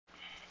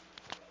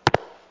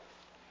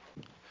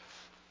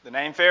The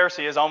name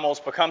Pharisee has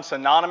almost become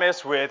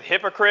synonymous with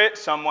hypocrite,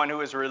 someone who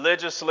is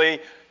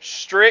religiously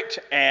strict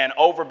and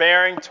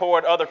overbearing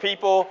toward other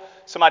people,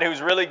 somebody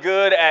who's really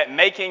good at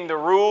making the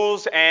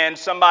rules, and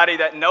somebody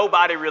that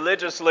nobody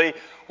religiously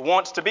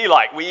wants to be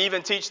like. We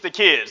even teach the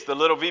kids the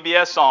little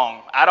VBS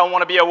song, I don't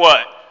want to be a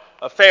what?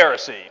 A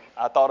Pharisee.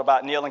 I thought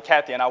about Neil and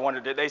Kathy, and I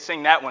wondered, did they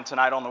sing that one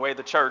tonight on the way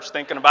to church,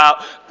 thinking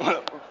about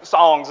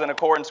songs in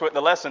accordance with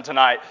the lesson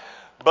tonight?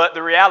 But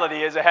the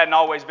reality is it hadn't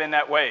always been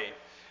that way.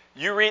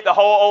 You read the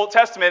whole Old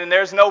Testament, and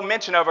there's no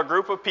mention of a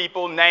group of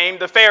people named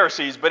the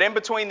Pharisees. But in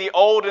between the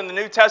Old and the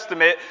New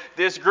Testament,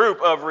 this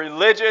group of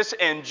religious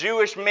and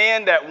Jewish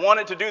men that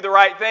wanted to do the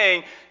right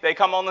thing, they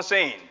come on the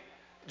scene.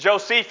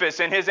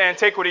 Josephus, in his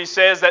Antiquities,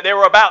 says that there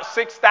were about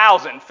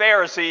 6,000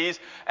 Pharisees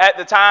at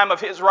the time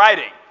of his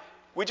writing.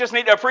 We just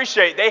need to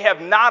appreciate they have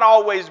not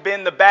always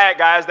been the bad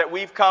guys that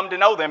we've come to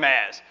know them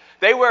as.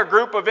 They were a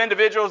group of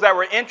individuals that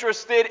were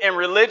interested in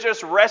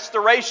religious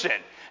restoration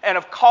and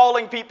of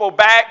calling people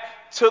back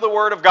to the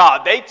Word of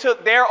God. They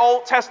took their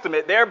Old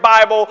Testament, their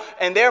Bible,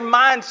 and their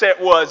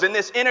mindset was, in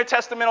this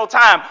intertestamental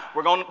time,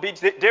 we're going to be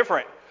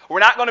different. We're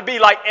not going to be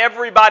like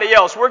everybody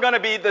else. We're going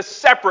to be the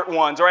separate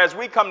ones, or as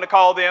we come to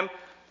call them,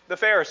 the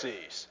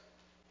Pharisees.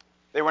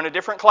 They were in a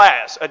different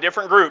class, a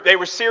different group. They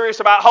were serious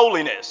about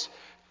holiness,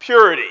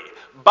 purity,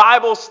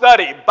 Bible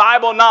study,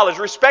 Bible knowledge,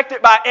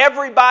 respected by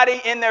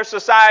everybody in their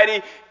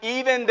society,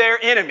 even their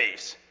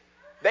enemies.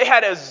 They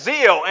had a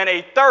zeal and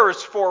a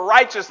thirst for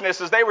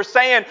righteousness, as they were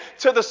saying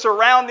to the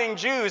surrounding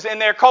Jews in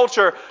their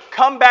culture,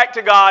 come back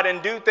to God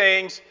and do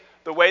things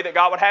the way that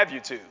God would have you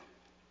to.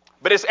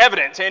 But it's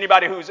evident to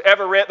anybody who's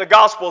ever read the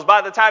Gospels,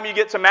 by the time you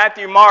get to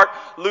Matthew, Mark,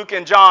 Luke,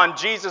 and John,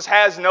 Jesus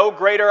has no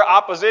greater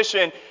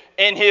opposition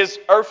in his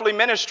earthly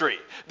ministry.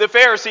 The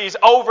Pharisees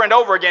over and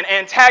over again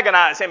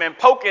antagonize him and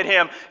poke at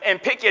him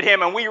and pick at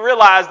him, and we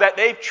realize that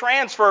they've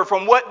transferred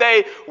from what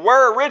they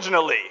were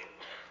originally.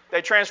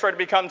 They transferred to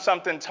become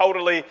something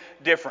totally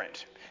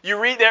different. You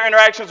read their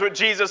interactions with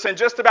Jesus, and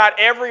just about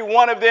every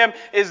one of them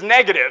is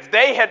negative.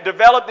 They had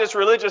developed this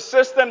religious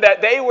system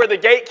that they were the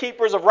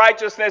gatekeepers of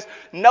righteousness.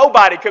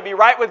 Nobody could be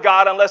right with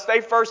God unless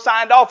they first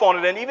signed off on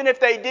it. And even if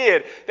they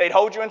did, they'd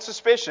hold you in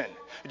suspicion.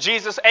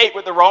 Jesus ate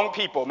with the wrong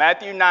people,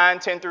 Matthew 9,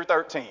 10 through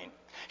 13.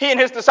 He and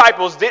his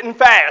disciples didn't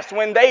fast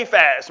when they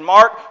fast,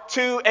 Mark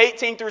 2,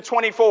 18 through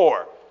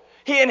 24.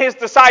 He and his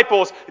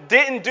disciples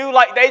didn't do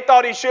like they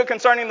thought he should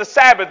concerning the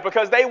Sabbath,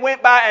 because they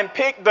went by and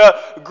picked the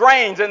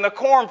grains in the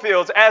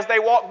cornfields as they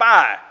walked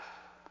by.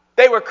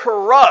 They were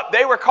corrupt.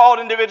 They were called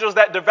individuals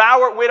that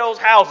devoured widows'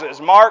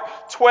 houses, Mark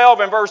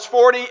 12 and verse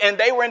 40, and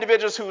they were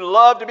individuals who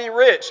loved to be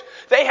rich.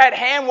 They had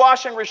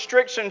hand-washing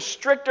restrictions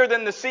stricter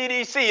than the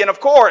CDC, and of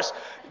course,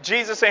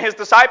 Jesus and his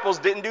disciples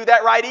didn't do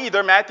that right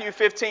either, Matthew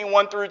 15,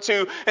 1 through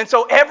 2. And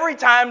so every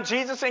time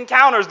Jesus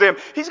encounters them,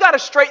 he's got to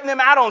straighten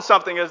them out on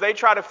something as they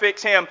try to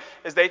fix him,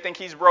 as they think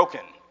he's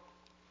broken.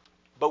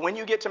 But when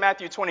you get to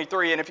Matthew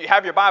 23, and if you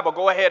have your Bible,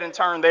 go ahead and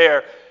turn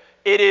there,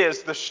 it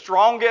is the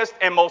strongest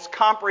and most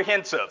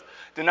comprehensive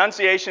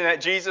denunciation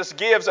that Jesus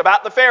gives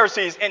about the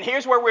Pharisees. And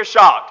here's where we're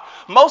shocked.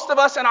 Most of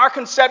us in our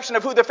conception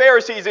of who the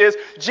Pharisees is,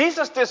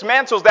 Jesus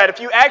dismantles that. If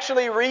you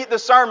actually read the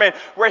sermon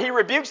where he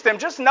rebukes them,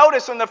 just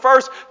notice in the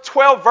first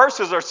 12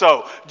 verses or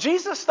so,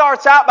 Jesus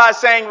starts out by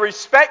saying,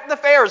 respect the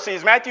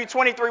Pharisees, Matthew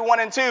 23, 1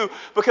 and 2,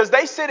 because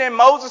they sit in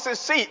Moses'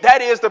 seat.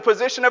 That is the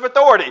position of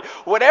authority.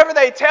 Whatever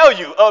they tell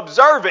you,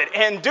 observe it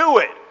and do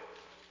it.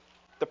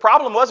 The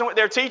problem wasn't with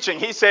their teaching.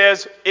 He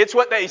says it's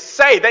what they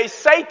say. They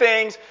say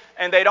things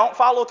and they don't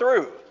follow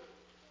through.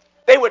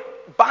 They would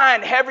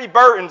bind heavy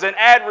burdens and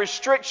add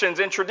restrictions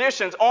and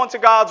traditions onto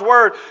God's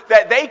word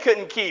that they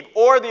couldn't keep,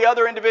 or the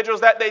other individuals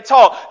that they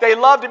taught. They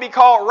loved to be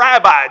called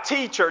rabbi,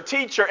 teacher,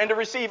 and to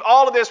receive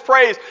all of this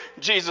praise.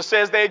 Jesus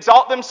says they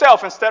exalt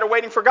themselves instead of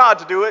waiting for God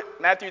to do it.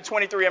 Matthew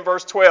 23 and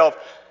verse 12.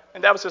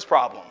 And that was his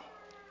problem.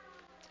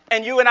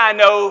 And you and I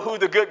know who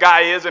the good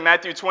guy is in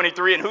Matthew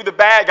 23 and who the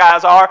bad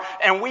guys are.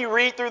 And we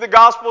read through the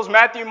Gospels,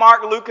 Matthew,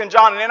 Mark, Luke, and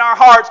John. And in our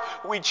hearts,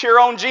 we cheer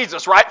on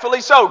Jesus.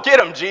 Rightfully so. Get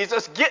them,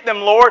 Jesus. Get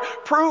them, Lord.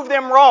 Prove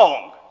them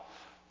wrong.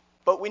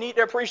 But we need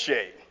to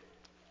appreciate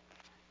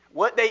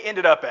what they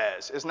ended up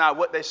as is not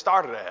what they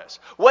started as.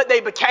 What they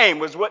became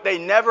was what they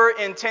never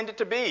intended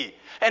to be.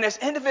 And as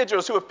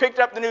individuals who have picked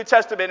up the New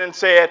Testament and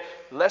said,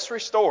 let's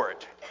restore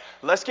it.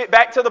 Let's get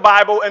back to the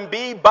Bible and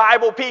be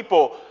Bible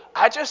people.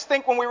 I just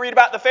think when we read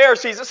about the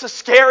Pharisees, it's a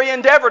scary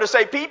endeavor to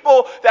say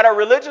people that are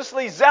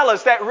religiously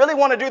zealous, that really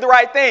want to do the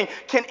right thing,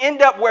 can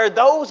end up where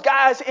those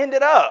guys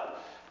ended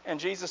up. And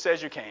Jesus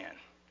says you can.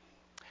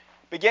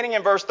 Beginning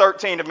in verse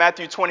 13 of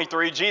Matthew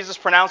 23, Jesus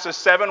pronounces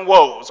 7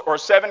 woes or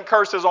 7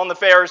 curses on the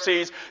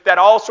Pharisees that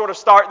all sort of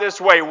start this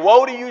way.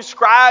 Woe to you,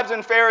 scribes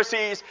and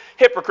Pharisees,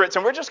 hypocrites.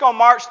 And we're just going to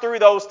march through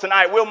those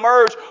tonight. We'll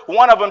merge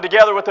one of them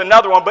together with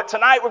another one. But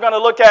tonight we're going to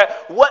look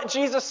at what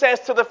Jesus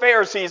says to the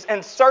Pharisees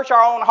and search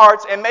our own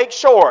hearts and make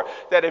sure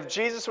that if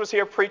Jesus was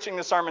here preaching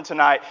the sermon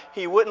tonight,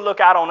 he wouldn't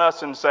look out on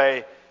us and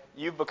say,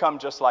 you've become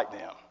just like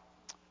them.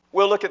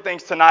 We'll look at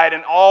things tonight,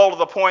 and all of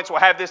the points will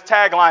have this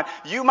tagline,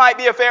 you might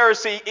be a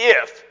Pharisee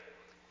if.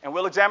 and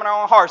we'll examine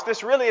our own hearts.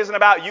 This really isn't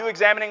about you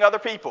examining other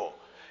people.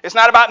 It's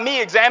not about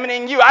me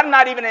examining you. I'm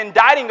not even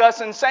indicting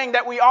us and saying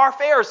that we are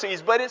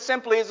Pharisees, but it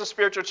simply is a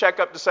spiritual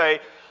checkup to say,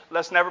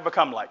 let's never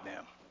become like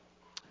them.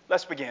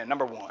 Let's begin.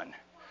 Number one,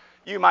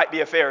 you might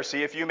be a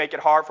Pharisee if you make it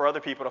hard for other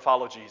people to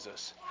follow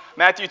Jesus.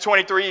 Matthew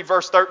 23,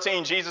 verse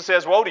 13, Jesus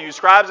says, "Woe to you,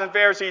 scribes and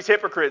Pharisees,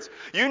 hypocrites!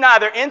 You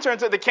neither enter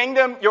into the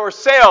kingdom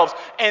yourselves,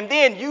 and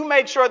then you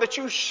make sure that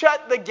you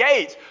shut the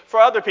gates for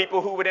other people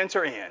who would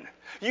enter in."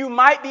 You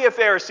might be a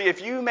Pharisee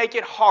if you make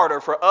it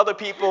harder for other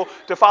people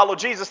to follow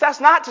Jesus.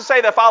 That's not to say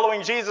that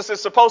following Jesus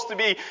is supposed to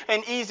be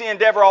an easy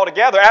endeavor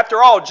altogether.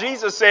 After all,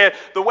 Jesus said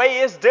the way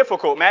is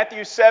difficult.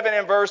 Matthew 7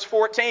 and verse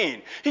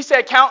 14. He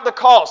said, "Count the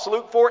cost."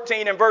 Luke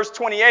 14 and verse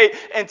 28.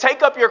 "And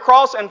take up your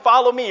cross and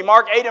follow me."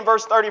 Mark 8 and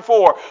verse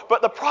 34.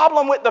 But the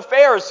problem with the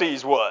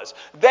Pharisees was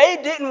they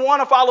didn't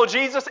want to follow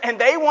Jesus, and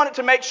they wanted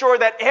to make sure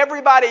that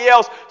everybody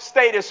else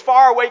stayed as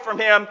far away from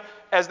him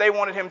as they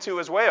wanted him to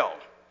as well.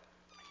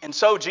 And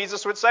so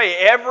Jesus would say,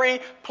 every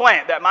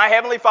plant that my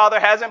heavenly Father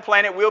hasn't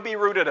planted will be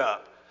rooted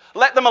up.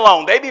 Let them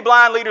alone. They be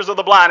blind leaders of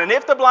the blind. And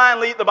if the blind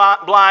lead the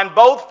blind,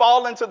 both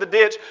fall into the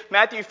ditch.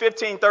 Matthew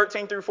 15,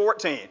 13 through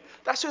 14.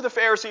 That's who the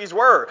Pharisees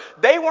were.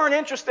 They weren't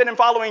interested in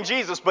following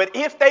Jesus, but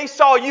if they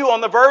saw you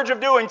on the verge of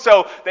doing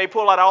so, they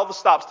pull out all the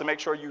stops to make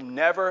sure you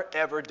never,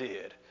 ever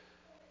did.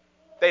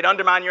 They'd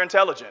undermine your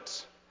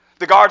intelligence.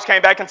 The guards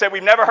came back and said,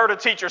 "We've never heard a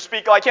teacher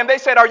speak like him." They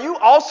said, "Are you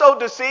also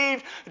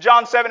deceived?"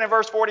 John 7 and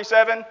verse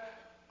 47.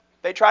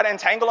 They try to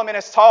entangle him in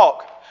his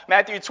talk.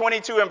 Matthew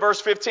 22 and verse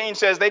 15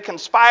 says they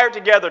conspired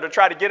together to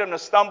try to get him to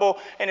stumble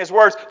in his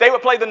words. They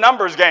would play the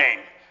numbers game.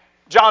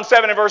 John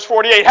 7 and verse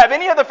 48. "Have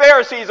any of the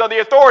Pharisees or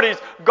the authorities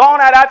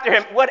gone out after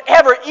him?"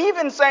 Whatever,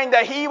 even saying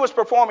that he was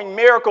performing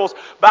miracles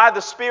by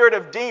the spirit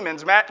of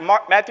demons.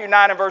 Matthew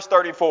 9 and verse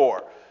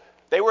 34.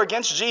 They were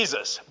against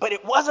Jesus, but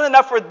it wasn't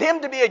enough for them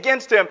to be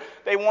against him.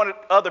 They wanted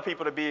other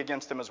people to be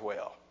against him as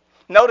well.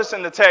 Notice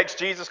in the text,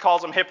 Jesus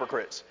calls them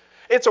hypocrites.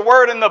 It's a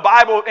word in the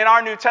Bible, in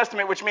our New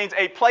Testament, which means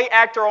a play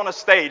actor on a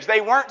stage.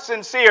 They weren't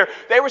sincere.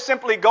 They were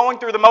simply going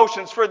through the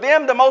motions. For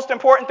them, the most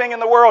important thing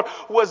in the world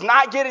was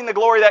not getting the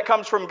glory that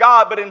comes from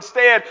God, but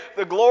instead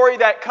the glory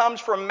that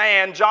comes from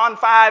man. John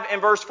 5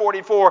 and verse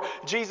 44,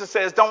 Jesus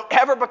says, don't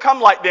ever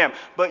become like them.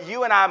 But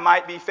you and I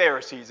might be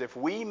Pharisees if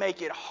we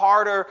make it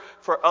harder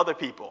for other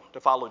people to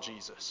follow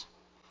Jesus.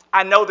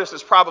 I know this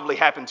has probably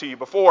happened to you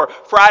before.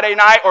 Friday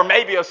night or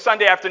maybe a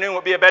Sunday afternoon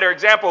would be a better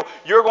example.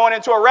 You're going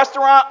into a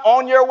restaurant,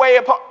 on your way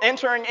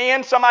entering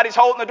in, somebody's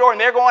holding the door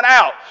and they're going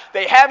out.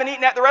 They haven't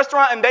eaten at the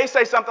restaurant and they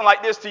say something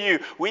like this to you: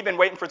 "We've been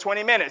waiting for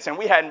 20 minutes and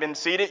we hadn't been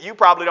seated. You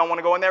probably don't want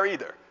to go in there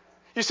either."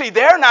 You see,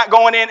 they're not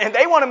going in and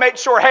they want to make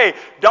sure, hey,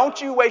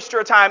 don't you waste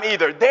your time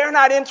either. They're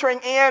not entering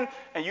in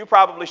and you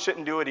probably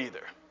shouldn't do it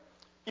either.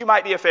 You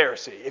might be a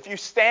Pharisee if you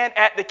stand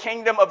at the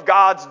kingdom of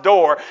God's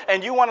door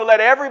and you want to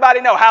let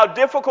everybody know how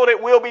difficult it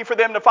will be for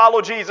them to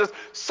follow Jesus.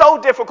 So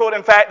difficult,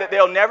 in fact, that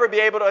they'll never be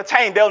able to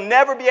attain. They'll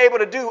never be able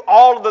to do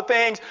all of the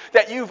things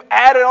that you've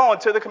added on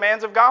to the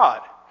commands of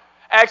God.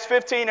 Acts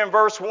 15 and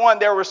verse 1,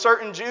 there were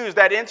certain Jews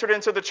that entered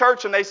into the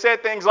church and they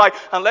said things like,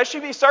 "Unless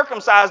you be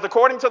circumcised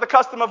according to the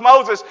custom of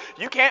Moses,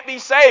 you can't be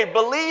saved.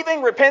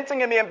 Believing,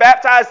 repenting, and being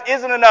baptized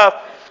isn't enough.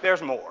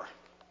 There's more."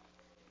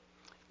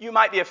 You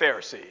might be a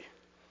Pharisee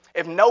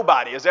if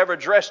nobody has ever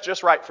dressed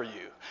just right for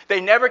you. They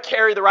never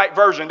carry the right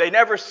version. They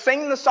never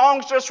sing the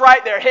songs just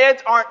right. Their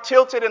heads aren't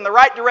tilted in the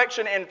right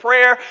direction in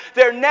prayer.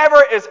 They're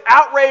never as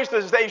outraged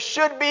as they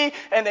should be.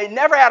 And they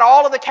never add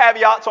all of the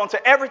caveats onto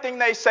everything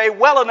they say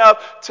well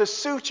enough to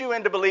suit you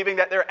into believing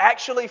that they're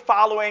actually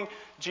following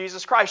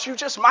Jesus Christ. You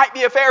just might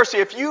be a Pharisee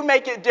if you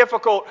make it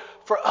difficult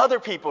for other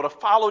people to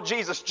follow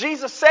Jesus.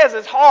 Jesus says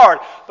it's hard,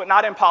 but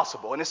not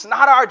impossible. And it's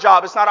not our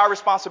job, it's not our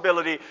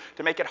responsibility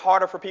to make it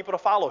harder for people to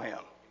follow him.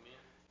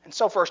 And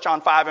so 1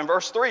 John 5 and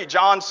verse 3,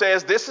 John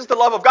says, "This is the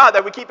love of God,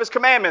 that we keep his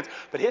commandments,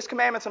 but his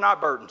commandments are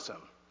not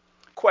burdensome."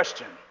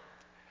 Question: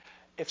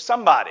 if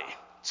somebody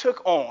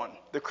took on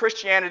the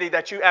Christianity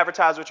that you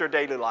advertise with your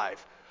daily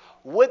life,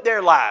 would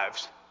their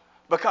lives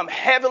become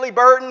heavily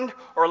burdened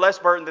or less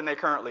burdened than they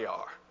currently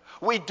are?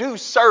 We do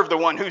serve the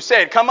one who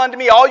said, "Come unto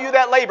me, all you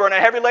that labor and are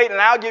heavy laden,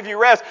 and I'll give you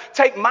rest.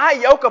 Take my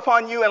yoke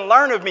upon you and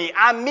learn of me.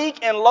 I'm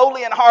meek and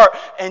lowly in heart,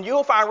 and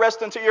you'll find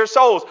rest unto your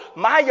souls.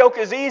 My yoke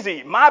is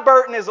easy, my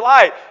burden is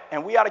light,"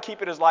 and we ought to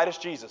keep it as light as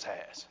Jesus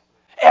has.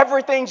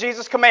 Everything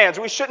Jesus commands,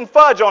 we shouldn't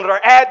fudge on it or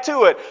add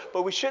to it,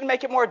 but we shouldn't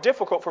make it more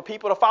difficult for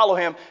people to follow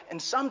him,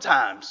 and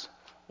sometimes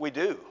we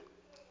do.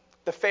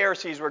 The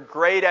Pharisees were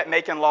great at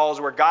making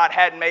laws where God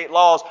hadn't made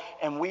laws,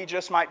 and we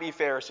just might be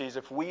Pharisees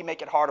if we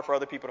make it harder for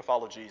other people to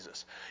follow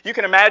Jesus. You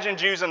can imagine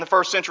Jews in the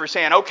first century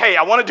saying, "Okay,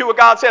 I want to do what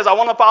God says. I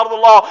want to follow the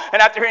law."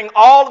 And after hearing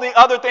all the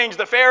other things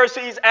the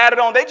Pharisees added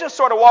on, they just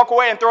sort of walk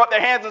away and throw up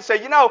their hands and say,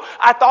 "You know,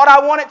 I thought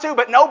I wanted to,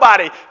 but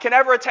nobody can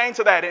ever attain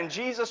to that." And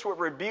Jesus would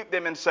rebuke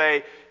them and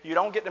say, "You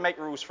don't get to make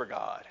rules for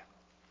God."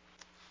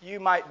 You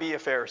might be a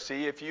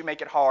Pharisee if you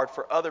make it hard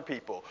for other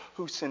people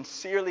who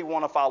sincerely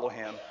want to follow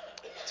him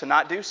to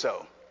not do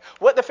so.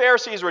 What the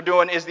Pharisees were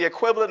doing is the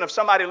equivalent of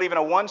somebody leaving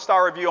a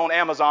 1-star review on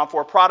Amazon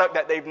for a product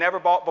that they've never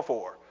bought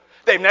before.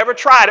 They've never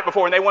tried it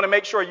before, and they want to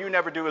make sure you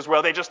never do as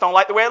well. They just don't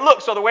like the way it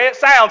looks or the way it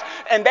sounds.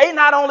 And they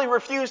not only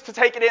refuse to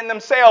take it in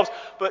themselves,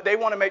 but they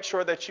want to make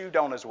sure that you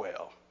don't as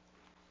well.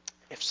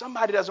 If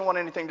somebody doesn't want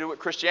anything to do with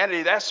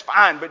Christianity, that's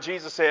fine. But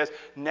Jesus says,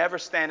 never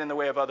stand in the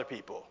way of other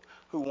people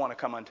who want to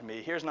come unto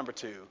me. Here's number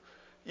 2.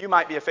 You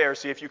might be a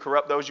Pharisee if you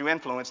corrupt those you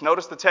influence.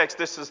 Notice the text.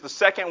 This is the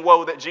second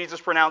woe that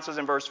Jesus pronounces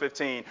in verse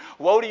 15.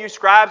 Woe to you,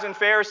 scribes and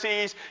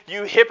Pharisees,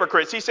 you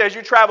hypocrites. He says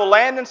you travel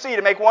land and sea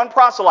to make one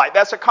proselyte.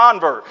 That's a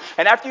convert.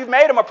 And after you've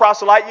made him a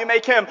proselyte, you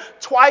make him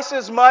twice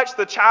as much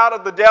the child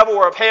of the devil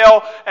or of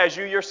hell as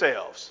you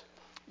yourselves.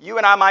 You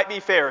and I might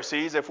be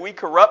Pharisees if we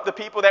corrupt the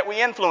people that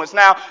we influence.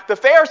 Now, the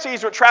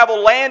Pharisees would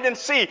travel land and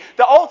sea.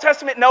 The Old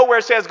Testament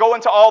nowhere says go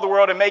into all the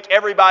world and make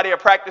everybody a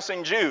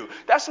practicing Jew.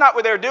 That's not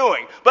what they're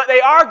doing. But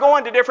they are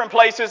going to different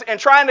places and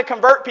trying to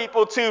convert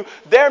people to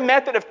their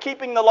method of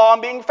keeping the law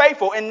and being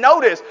faithful. And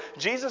notice,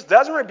 Jesus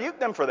doesn't rebuke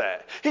them for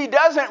that. He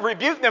doesn't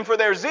rebuke them for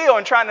their zeal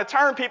and trying to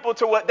turn people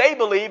to what they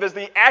believe is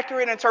the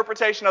accurate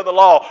interpretation of the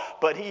law.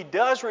 But he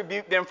does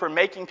rebuke them for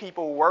making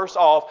people worse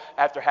off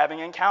after having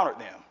encountered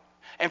them.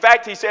 In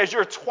fact, he says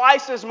you're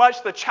twice as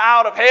much the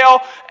child of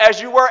hell as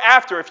you were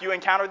after if you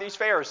encounter these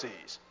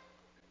Pharisees.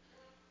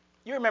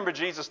 You remember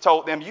Jesus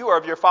told them, you are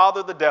of your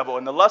father the devil,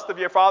 and the lust of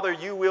your father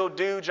you will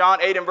do. John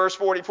 8 and verse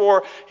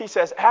 44, he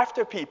says,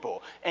 after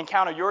people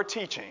encounter your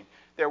teaching,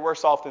 they're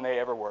worse off than they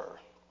ever were.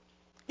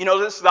 You know,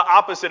 this is the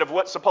opposite of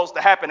what's supposed to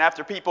happen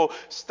after people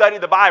study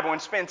the Bible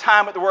and spend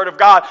time with the Word of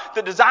God.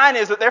 The design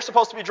is that they're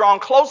supposed to be drawn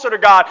closer to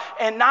God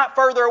and not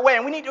further away.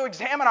 And we need to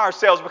examine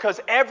ourselves because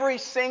every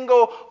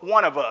single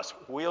one of us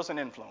wields an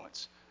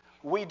influence.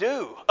 We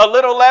do. A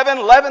little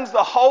leaven leavens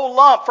the whole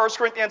lump, 1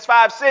 Corinthians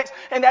 5:6,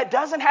 and that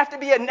doesn't have to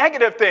be a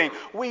negative thing.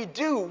 We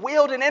do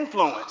wield an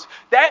influence.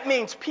 That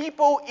means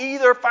people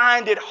either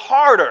find it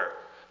harder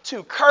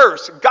to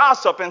curse,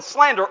 gossip, and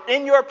slander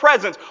in your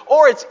presence,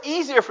 or it's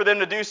easier for them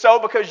to do so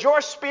because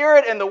your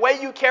spirit and the way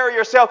you carry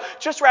yourself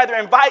just rather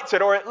invites it,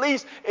 or at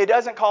least it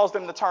doesn't cause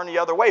them to turn the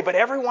other way. But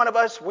every one of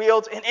us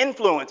wields an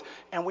influence,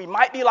 and we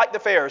might be like the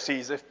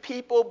Pharisees if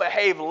people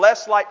behave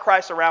less like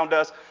Christ around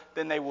us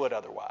than they would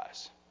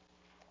otherwise.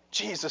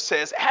 Jesus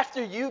says,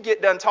 after you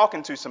get done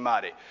talking to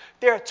somebody,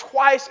 they're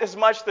twice as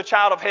much the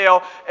child of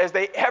hell as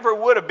they ever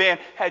would have been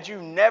had you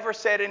never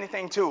said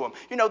anything to them.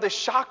 You know, this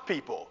shocked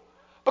people.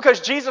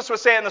 Because Jesus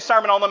was saying in the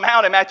Sermon on the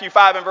Mount in Matthew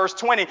 5 and verse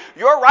 20,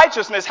 your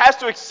righteousness has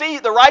to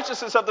exceed the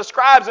righteousness of the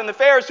scribes and the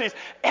Pharisees.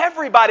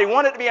 Everybody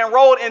wanted to be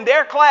enrolled in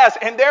their class,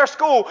 in their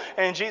school.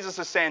 And Jesus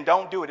is saying,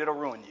 don't do it, it'll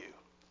ruin you.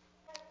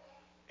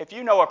 If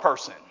you know a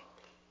person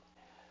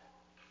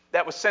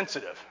that was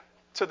sensitive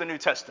to the New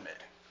Testament,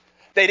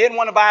 they didn't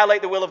want to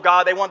violate the will of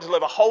God. They wanted to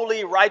live a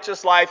holy,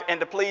 righteous life and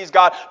to please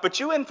God. But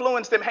you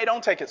influence them. Hey,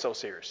 don't take it so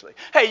seriously.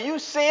 Hey, you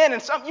sin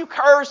and you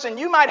curse and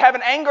you might have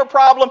an anger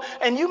problem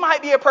and you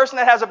might be a person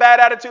that has a bad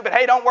attitude. But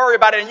hey, don't worry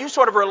about it. And you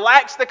sort of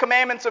relax the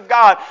commandments of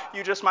God.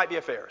 You just might be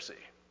a Pharisee.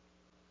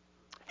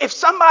 If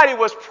somebody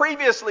was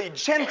previously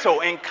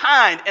gentle and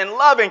kind and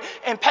loving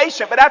and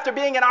patient, but after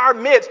being in our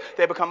midst,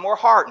 they become more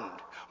hardened,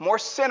 more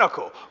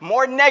cynical,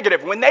 more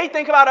negative. When they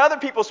think about other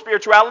people's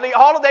spirituality,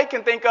 all they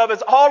can think of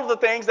is all of the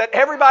things that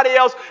everybody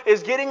else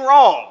is getting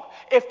wrong.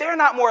 If they're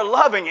not more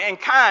loving and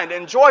kind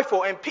and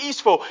joyful and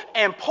peaceful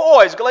and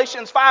poised,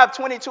 Galatians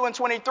 5:22 and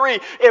 23,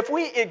 if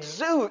we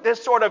exude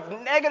this sort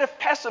of negative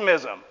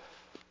pessimism,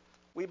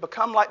 we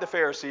become like the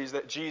Pharisees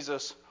that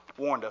Jesus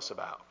warned us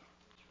about.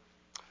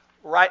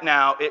 Right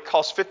now, it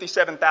costs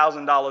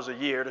 $57,000 a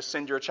year to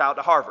send your child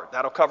to Harvard.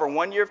 That'll cover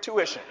 1 year of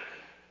tuition.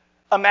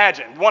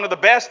 Imagine, one of the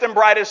best and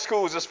brightest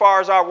schools as far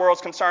as our world's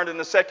concerned in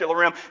the secular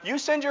realm. You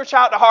send your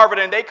child to Harvard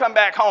and they come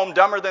back home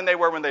dumber than they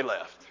were when they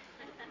left.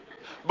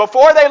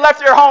 Before they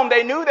left your home,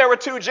 they knew there were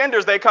 2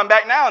 genders. They come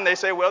back now and they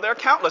say, well, there are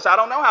countless. I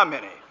don't know how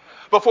many.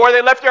 Before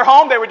they left your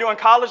home, they were doing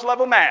college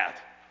level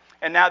math.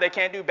 And now they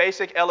can't do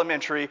basic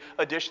elementary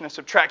addition and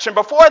subtraction.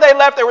 Before they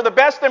left, they were the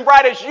best and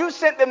brightest. You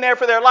sent them there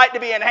for their light to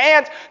be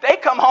enhanced. They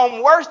come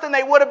home worse than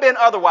they would have been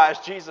otherwise.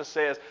 Jesus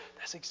says,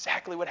 that's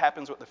exactly what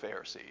happens with the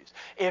Pharisees.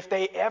 If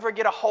they ever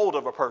get a hold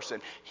of a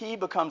person, he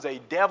becomes a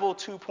devil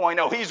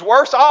 2.0. He's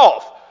worse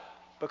off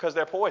because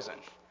they're poison.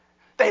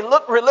 They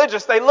look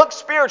religious, they look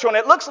spiritual, and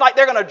it looks like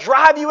they're going to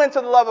drive you into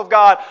the love of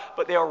God,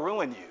 but they'll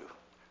ruin you.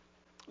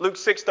 Luke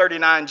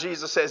 6:39,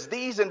 Jesus says,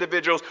 these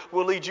individuals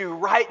will lead you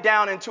right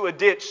down into a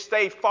ditch.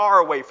 Stay far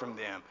away from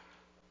them.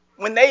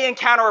 When they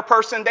encounter a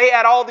person, they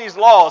add all these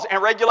laws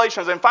and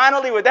regulations. And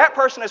finally, what that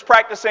person is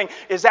practicing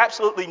is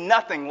absolutely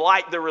nothing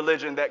like the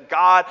religion that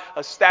God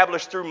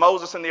established through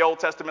Moses in the Old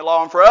Testament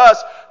law. And for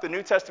us, the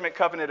New Testament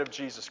covenant of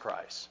Jesus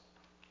Christ.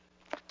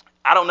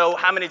 I don't know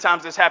how many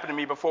times this happened to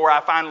me before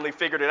I finally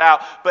figured it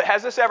out. But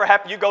has this ever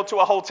happened? You go to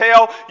a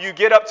hotel, you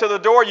get up to the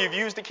door, you've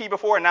used the key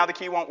before, and now the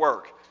key won't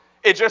work.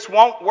 It just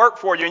won't work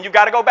for you, and you've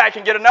got to go back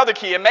and get another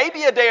key. And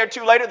maybe a day or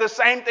two later, the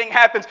same thing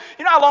happens.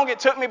 You know how long it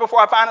took me before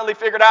I finally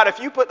figured out if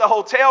you put the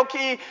hotel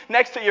key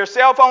next to your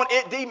cell phone,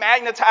 it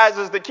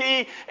demagnetizes the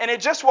key, and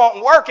it just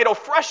won't work. It'll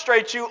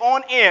frustrate you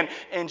on end.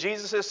 And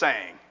Jesus is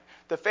saying,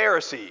 the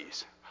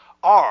Pharisees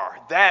are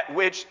that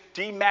which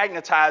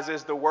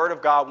demagnetizes the word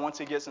of God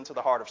once it gets into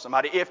the heart of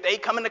somebody. If they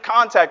come into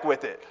contact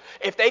with it,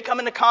 if they come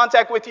into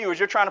contact with you as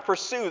you're trying to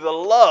pursue the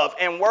love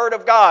and word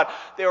of God,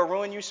 they'll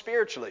ruin you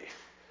spiritually.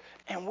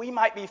 And we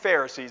might be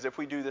Pharisees if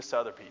we do this to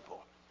other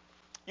people.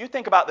 You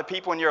think about the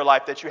people in your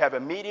life that you have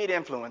immediate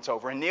influence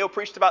over. And Neil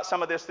preached about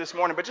some of this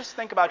morning, but just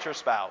think about your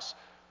spouse.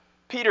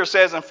 Peter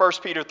says in 1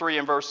 Peter 3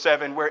 and verse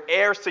 7, we're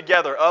heirs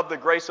together of the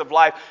grace of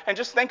life. And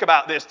just think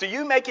about this. Do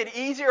you make it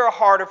easier or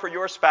harder for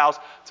your spouse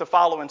to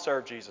follow and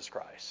serve Jesus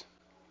Christ?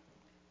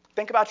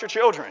 Think about your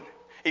children.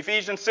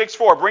 Ephesians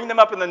 6:4, bring them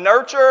up in the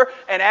nurture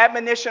and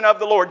admonition of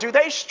the Lord. Do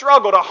they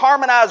struggle to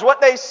harmonize what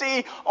they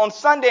see on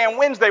Sunday and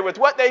Wednesday with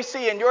what they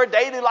see in your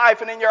daily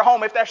life and in your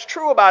home? If that's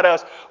true about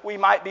us, we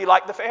might be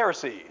like the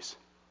Pharisees.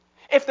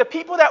 If the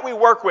people that we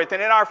work with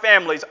and in our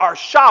families are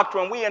shocked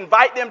when we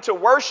invite them to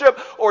worship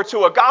or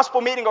to a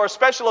gospel meeting or a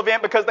special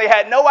event because they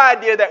had no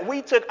idea that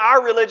we took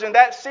our religion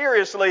that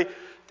seriously,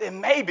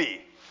 then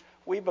maybe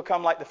we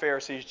become like the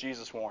Pharisees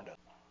Jesus warned us.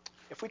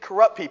 If we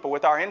corrupt people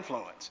with our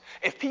influence,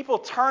 if people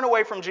turn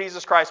away from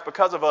Jesus Christ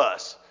because of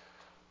us,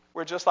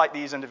 we're just like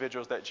these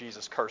individuals that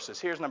Jesus curses.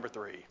 Here's number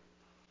 3.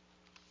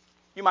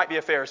 You might be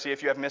a Pharisee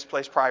if you have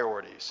misplaced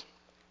priorities.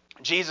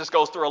 Jesus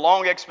goes through a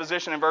long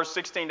exposition in verse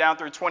 16 down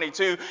through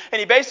 22, and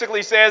he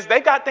basically says they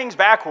got things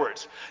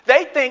backwards.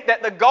 They think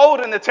that the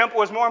gold in the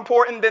temple is more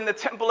important than the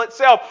temple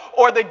itself,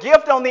 or the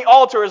gift on the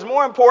altar is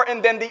more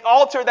important than the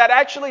altar that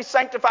actually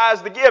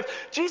sanctifies the gift.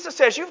 Jesus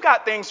says you've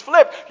got things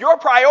flipped. Your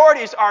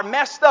priorities are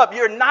messed up.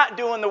 You're not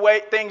doing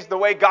things the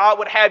way God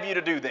would have you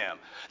to do them.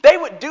 They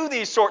would do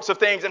these sorts of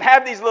things and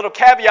have these little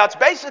caveats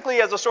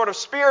basically as a sort of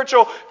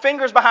spiritual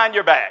fingers behind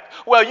your back.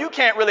 Well, you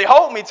can't really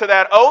hold me to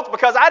that oath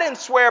because I didn't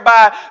swear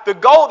by the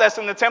gold that's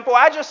in the temple.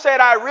 I just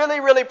said I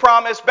really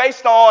promised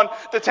based on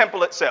the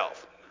temple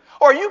itself.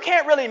 Or you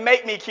can't really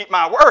make me keep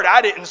my word.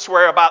 I didn't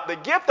swear about the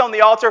gift on the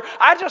altar.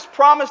 I just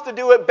promised to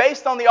do it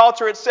based on the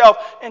altar itself.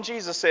 And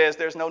Jesus says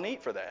there's no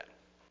need for that.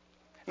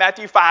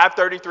 Matthew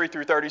 5:33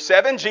 through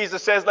 37,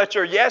 Jesus says, let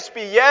your yes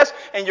be yes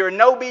and your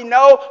no be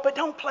no, but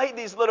don't play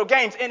these little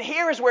games. And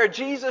here is where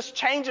Jesus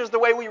changes the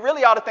way we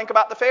really ought to think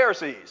about the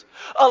Pharisees.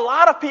 A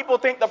lot of people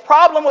think the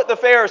problem with the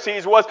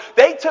Pharisees was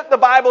they took the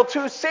Bible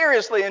too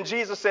seriously, and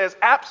Jesus says,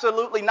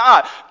 absolutely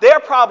not. Their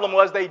problem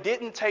was they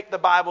didn't take the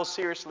Bible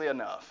seriously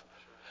enough.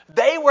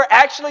 They were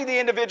actually the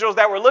individuals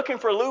that were looking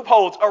for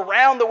loopholes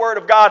around the Word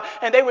of God,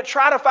 and they would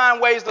try to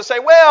find ways to say,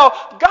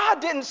 well, God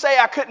didn't say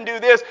I couldn't do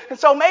this, and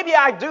so maybe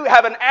I do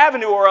have an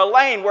avenue or a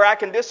lane where I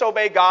can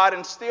disobey God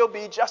and still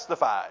be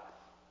justified.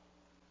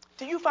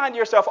 Do you find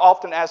yourself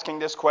often asking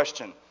this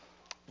question?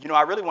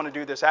 I really want to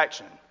do this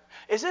action.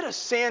 Is it a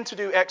sin to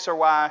do X or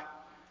Y?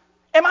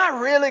 Am I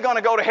really going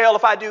to go to hell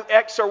if I do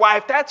X or Y?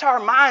 If that's our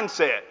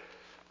mindset,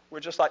 we're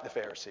just like the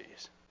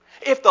Pharisees.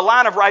 If the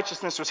line of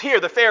righteousness was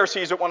here, the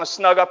Pharisees would want to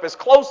snug up as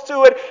close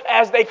to it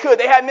as they could.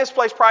 They had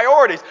misplaced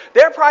priorities.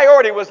 Their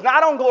priority was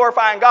not on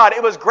glorifying God.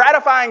 It was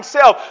gratifying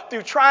self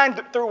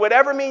through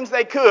whatever means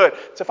they could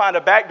to find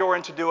a back door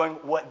into doing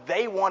what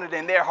they wanted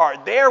in their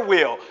heart, their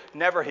will,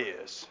 never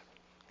his.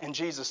 And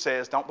Jesus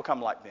says, don't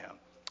become like them.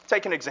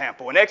 Take an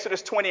example. In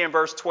Exodus 20 and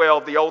verse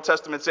 12, the Old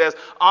Testament says,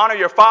 honor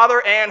your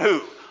father and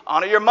who?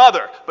 Honor your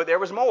mother. But there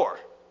was more.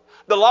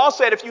 The law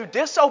said if you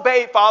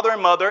disobeyed father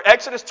and mother,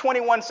 Exodus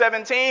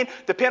 21:17,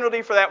 the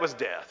penalty for that was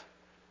death.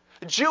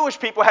 The Jewish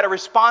people had a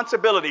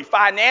responsibility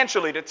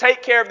financially to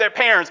take care of their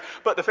parents,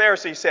 but the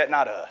Pharisees said,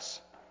 not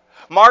us.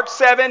 Mark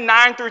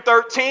 7:9 through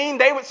 13,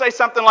 they would say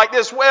something like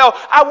this, well,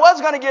 I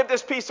was going to give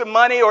this piece of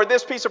money or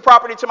this piece of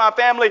property to my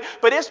family,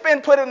 but it's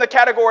been put in the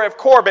category of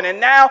Corban, and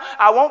now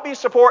I won't be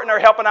supporting or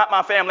helping out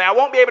my family. I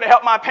won't be able to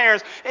help my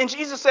parents. And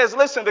Jesus says,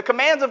 listen, the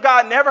commands of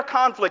God never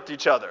conflict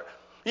each other.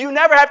 You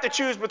never have to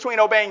choose between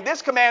obeying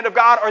this command of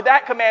God or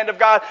that command of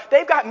God.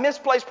 They've got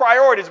misplaced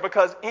priorities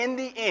because in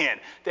the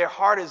end, their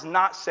heart is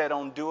not set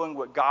on doing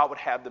what God would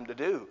have them to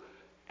do.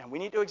 And we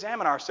need to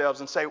examine ourselves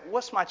and say,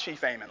 what's my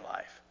chief aim in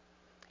life?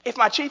 If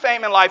my chief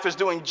aim in life is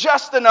doing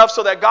just enough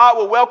so that God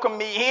will welcome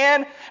me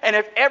in, and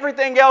if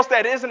everything else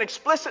that isn't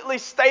explicitly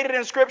stated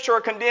in Scripture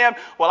or condemned,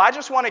 well, I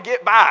just want to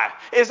get by.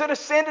 Is it a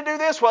sin to do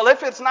this? Well,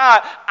 if it's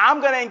not, I'm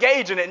going to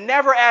engage in it,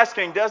 never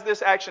asking, does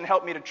this action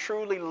help me to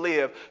truly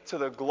live to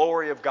the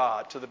glory of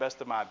God to the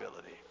best of my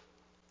ability?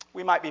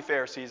 We might be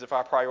Pharisees if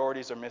our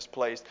priorities are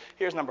misplaced.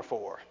 Here's number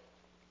 4.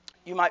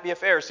 You might be a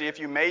Pharisee if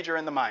you major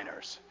in the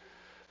minors.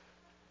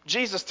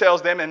 Jesus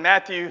tells them in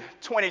Matthew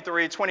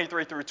 23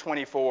 through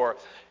 24,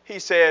 he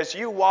says,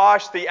 you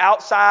wash the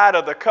outside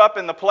of the cup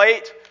and the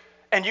plate,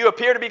 and you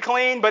appear to be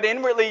clean, but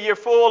inwardly you're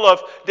full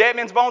of dead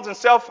men's bones and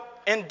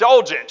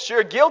self-indulgence.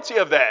 You're guilty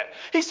of that.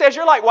 He says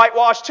you're like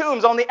whitewashed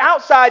tombs. On the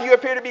outside you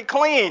appear to be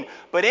clean,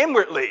 but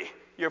inwardly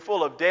you're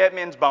full of dead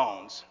men's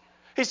bones.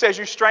 He says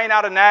you strain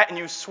out a gnat and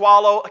you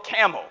swallow a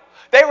camel.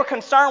 They were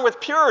concerned with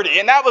purity,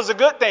 and that was a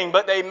good thing,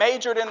 but they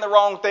majored in the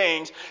wrong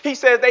things. He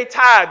says they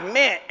tithed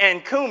mint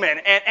and cumin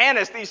and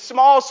anise, these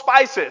small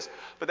spices,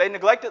 but they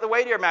neglected the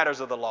weightier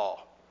matters of the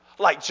law,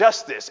 like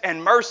justice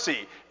and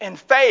mercy and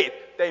faith.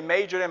 They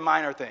majored in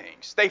minor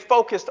things. They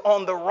focused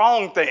on the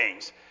wrong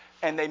things.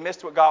 and they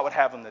missed what God would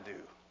have them to do.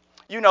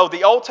 You know,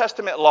 the Old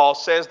Testament law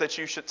says that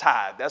you should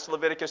tithe. That's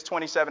Leviticus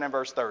 27 and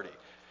verse 30.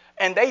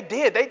 And they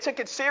did. They took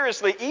it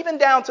seriously, even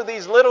down to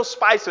these little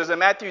spices in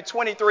Matthew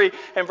 23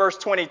 and verse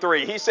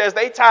 23. He says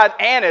they tithed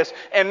anise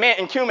and mint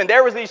and cumin.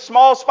 There was these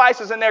small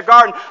spices in their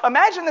garden.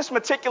 Imagine this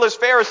meticulous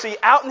Pharisee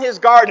out in his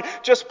garden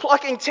just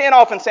plucking 10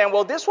 off and saying,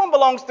 well, this one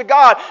belongs to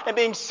God, and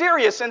being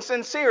serious and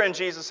sincere. And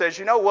Jesus says,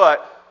 you know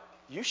what?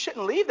 You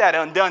shouldn't leave that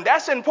undone.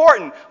 That's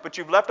important, but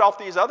you've left off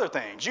these other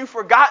things. You've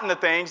forgotten the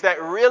things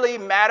that really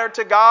matter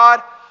to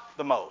God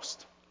the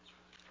most.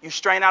 You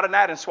strain out a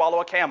gnat and swallow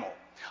a camel.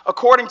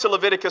 According to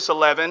Leviticus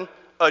 11,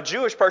 a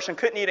Jewish person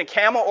couldn't eat a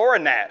camel or a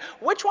gnat.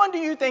 Which one do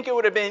you think it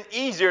would have been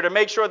easier to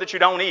make sure that you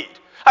don't eat?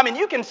 I mean,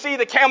 you can see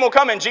the camel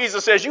coming.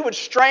 Jesus says you would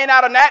strain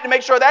out a gnat to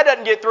make sure that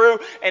doesn't get through,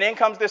 and in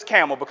comes this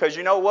camel, because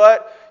you know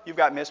what? You've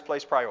got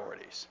misplaced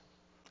priorities.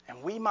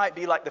 And we might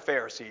be like the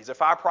Pharisees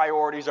if our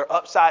priorities are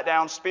upside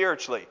down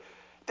spiritually.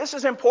 This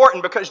is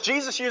important because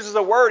Jesus uses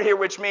a word here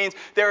which means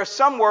there are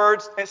some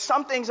words and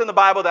some things in the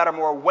Bible that are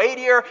more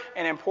weightier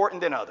and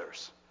important than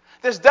others.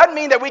 This doesn't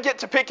mean that we get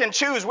to pick and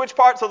choose which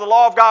parts of the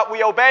law of God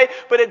we obey,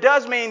 but it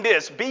does mean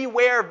this: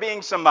 beware of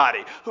being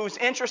somebody who's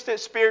interested,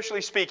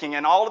 spiritually speaking,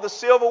 in all of the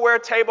silverware,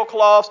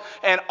 tablecloths,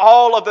 and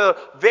all of the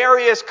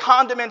various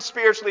condiments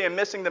spiritually, and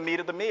missing the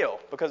meat of the meal,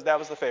 because that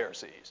was the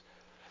Pharisees.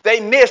 They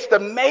missed the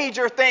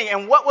major thing.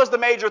 And what was the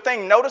major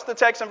thing? Notice the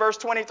text in verse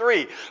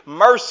 23.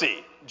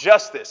 Mercy,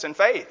 justice, and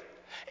faith.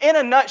 In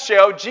a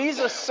nutshell,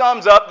 Jesus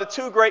sums up the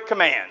two great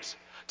commands.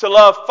 To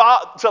love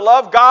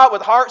God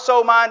with heart,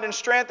 soul, mind, and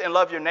strength, and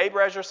love your neighbor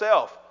as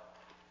yourself.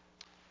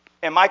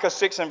 In Micah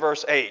 6 and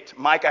verse 8,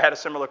 Micah had a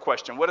similar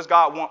question. What does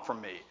God want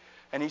from me?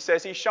 And he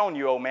says, he's shown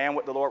you, O man,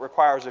 what the Lord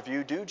requires of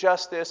you. Do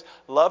justice,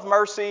 love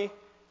mercy,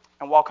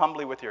 and walk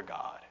humbly with your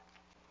God.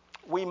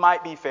 We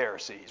might be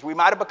Pharisees. We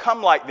might have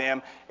become like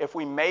them if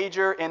we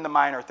major in the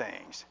minor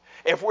things.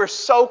 If we're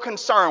so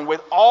concerned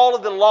with all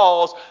of the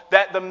laws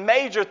that the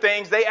major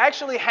things, they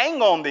actually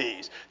hang on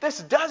these.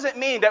 This doesn't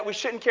mean that we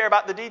shouldn't care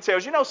about the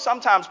details. You know,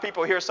 sometimes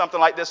people hear something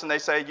like this and they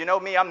say, you know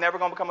me, I'm never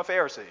going to become a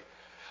Pharisee.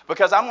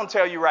 Because I'm going to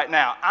tell you right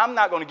now, I'm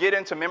not going to get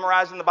into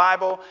memorizing the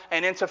Bible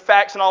and into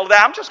facts and all of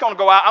that. I'm just going to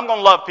go out. I'm going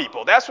to love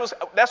people. That's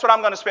what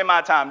I'm going to spend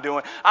my time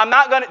doing.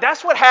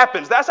 That's what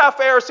happens. That's how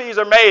Pharisees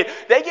are made.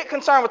 They get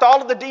concerned with all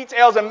of the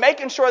details and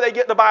making sure they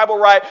get the Bible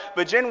right.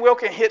 But Jen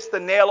Wilkin hits the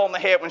nail on the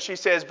head when she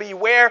says,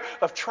 beware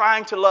of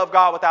trying to love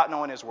God without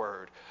knowing His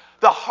Word.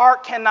 The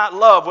heart cannot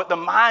love what the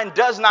mind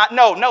does not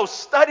know. No,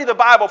 study the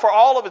Bible for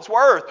all of its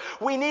worth.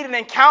 We need an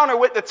encounter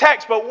with the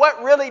text, but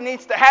what really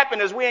needs to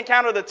happen as we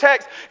encounter the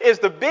text is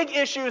the big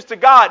issues to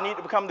God need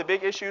to become the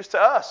big issues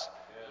to us.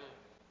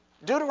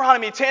 Yeah.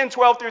 Deuteronomy 10,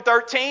 12 through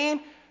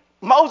 13,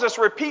 Moses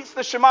repeats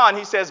the Shema, and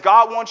he says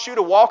God wants you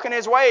to walk in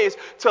His ways,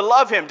 to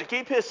love Him, to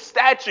keep His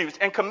statutes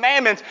and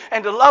commandments,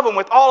 and to love Him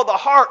with all of the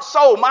heart,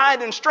 soul,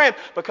 mind, and strength.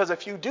 Because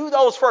if you do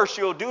those first,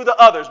 you'll do the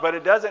others, but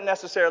it doesn't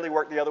necessarily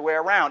work the other way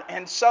around.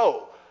 And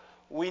so,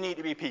 we need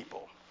to be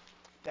people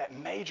that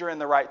major in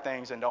the right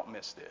things and don't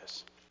miss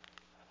this.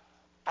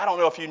 I don't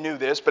know if you knew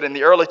this, but in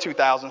the early 2000s,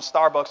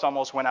 Starbucks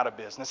almost went out of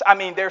business. I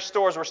mean, their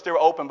stores were still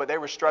open, but they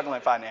were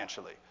struggling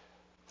financially.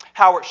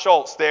 Howard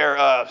Schultz, their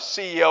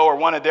CEO or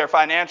one of their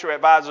financial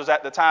advisors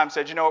at the time,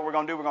 said, you know what we're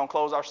going to do? We're going to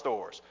close our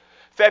stores.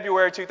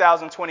 February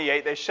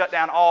 2028, they shut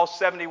down all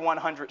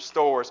 7,100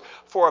 stores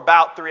for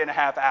about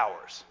 3.5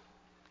 hours.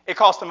 It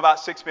cost them about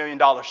 $6 million.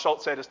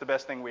 Schultz said it's the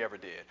best thing we ever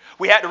did.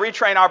 We had to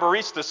retrain our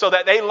baristas so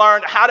that they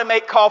learned how to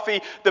make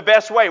coffee the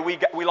best way. We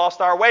lost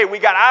our way. We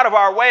got out of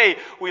our way.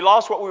 We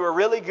lost what we were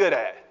really good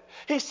at.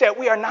 He said,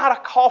 we are not a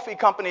coffee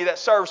company that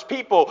serves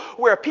people.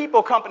 We're a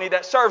people company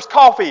that serves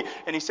coffee.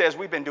 And he says,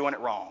 we've been doing it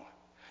wrong.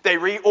 They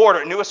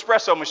reordered new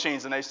espresso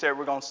machines, and they said,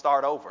 we're going to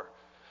start over.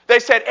 They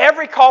said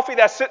every coffee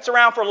that sits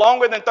around for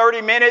longer than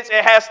 30 minutes,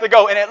 it has to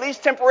go. And at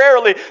least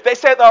temporarily, they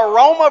said the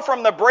aroma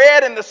from the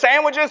bread and the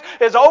sandwiches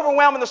is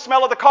overwhelming the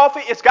smell of the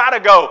coffee. It's got to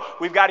go.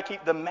 We've got to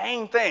keep the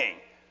main thing.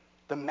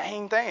 The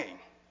main thing.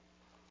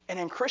 And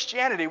in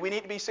Christianity, we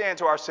need to be saying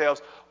to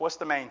ourselves, what's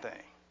the main thing?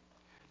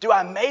 Do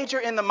I major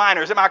in the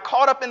minors? Am I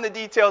caught up in the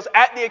details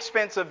at the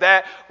expense of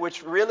that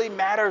which really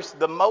matters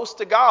the most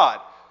to God?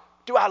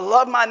 Do I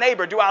love my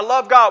neighbor? Do I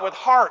love God with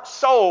heart,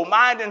 soul,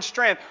 mind, and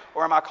strength?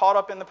 Or am I caught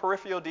up in the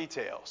peripheral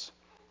details?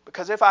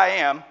 Because if I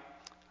am,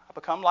 I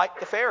become like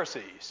the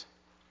Pharisees.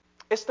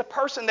 It's the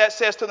person that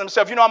says to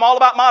themselves, I'm all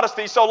about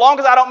modesty so long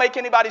as I don't make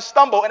anybody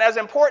stumble. And as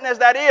important as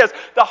that is,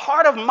 the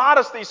heart of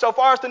modesty, so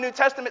far as the New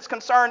Testament's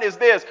concerned, is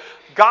this: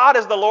 God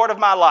is the Lord of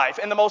my life.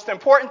 And the most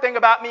important thing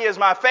about me is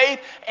my faith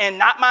and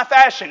not my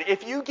fashion.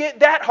 If you get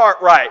that heart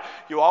right,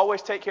 you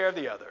always take care of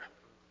the other.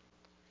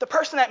 The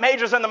person that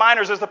majors in the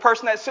minors is the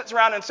person that sits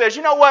around and says,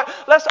 you know what,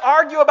 let's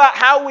argue about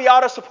how we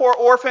ought to support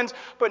orphans,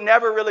 but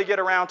never really get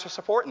around to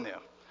supporting them.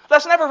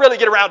 Let's never really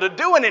get around to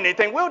doing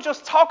anything. We'll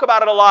just talk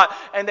about it a lot,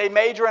 and they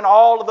major in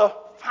all of the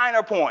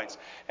finer points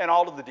and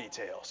all of the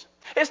details.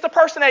 It's the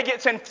person that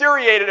gets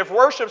infuriated if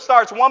worship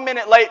starts 1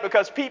 minute late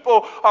because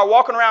people are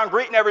walking around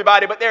greeting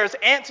everybody, but they're as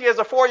antsy as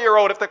a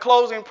 4-year-old if the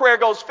closing prayer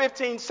goes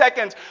 15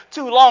 seconds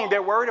too long.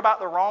 They're worried about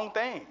the wrong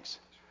things.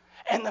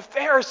 And the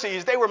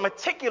Pharisees, they were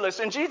meticulous.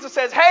 And Jesus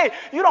says, hey,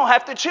 you don't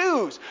have to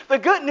choose. The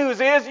good news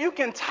is you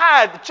can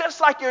tithe just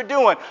like you're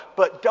doing,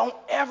 but don't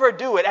ever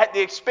do it at the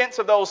expense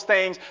of those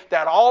things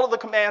that all of the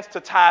commands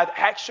to tithe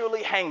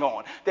actually hang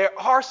on. There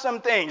are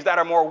some things that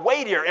are more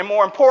weightier and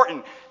more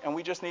important, and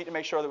we just need to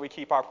make sure that we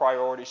keep our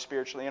priorities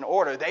spiritually in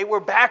order. They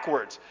were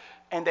backwards,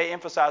 and they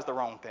emphasized the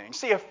wrong thing.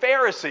 See, a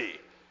Pharisee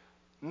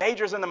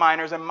majors in the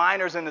minors and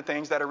minors in the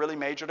things that are really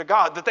major to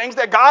God. The things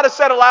that God has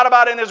said a lot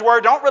about in His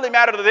Word don't really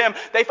matter to them.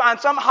 They find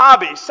some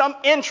hobby, some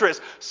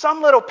interest,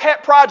 some little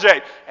pet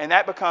project, and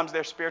that becomes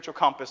their spiritual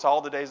compass all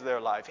the days of their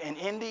life. And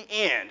in the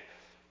end,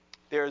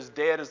 they're as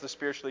dead as the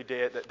spiritually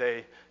dead that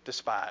they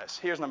despise.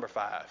 Here's number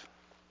 5.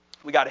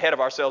 We got ahead of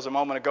ourselves a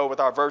moment ago with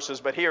our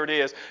verses, but here it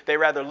is. They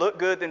rather look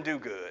good than do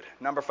good.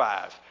 Number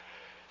 5.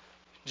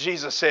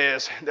 Jesus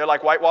says they're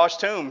like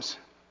whitewashed tombs.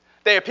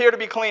 They appear to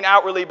be clean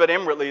outwardly, but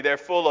inwardly they're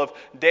full of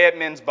dead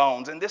men's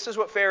bones. And this is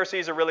what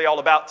Pharisees are really all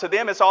about. To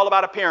them, it's all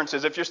about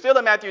appearances. If you're still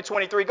in Matthew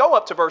 23, go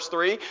up to verse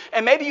 3,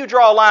 and maybe you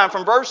draw a line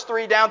from verse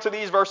 3 down to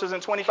these verses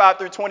in 25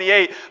 through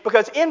 28,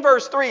 because in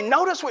verse 3,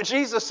 notice what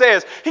Jesus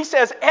says. He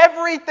says,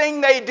 everything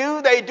they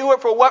do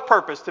it for what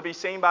purpose? To be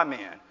seen by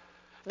men.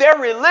 Their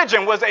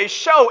religion was a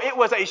show. It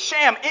was a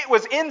sham. It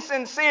was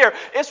insincere.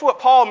 It's what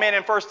Paul meant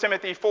in 1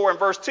 Timothy 4 and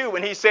verse 2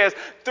 when he says,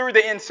 through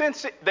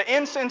the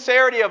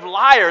insincerity of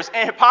liars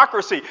and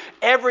hypocrisy,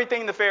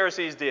 everything the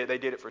Pharisees did, they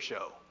did it for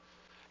show.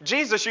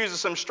 Jesus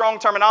uses some strong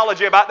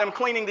terminology about them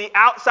cleaning the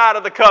outside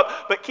of the cup,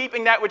 but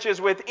keeping that which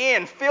is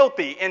within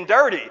filthy and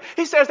dirty.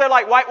 He says they're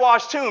like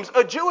whitewashed tombs.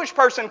 A Jewish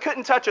person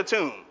couldn't touch a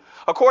tomb,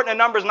 according to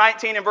Numbers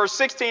 19 and verse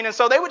 16, and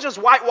so they would just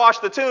whitewash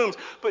the tombs.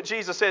 But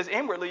Jesus says,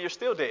 inwardly, you're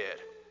still dead.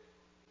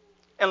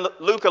 In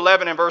Luke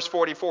 11 and verse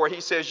 44, he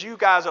says, you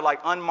guys are like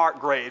unmarked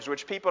graves,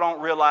 which people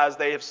don't realize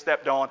they have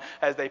stepped on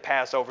as they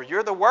pass over.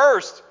 You're the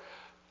worst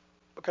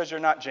because you're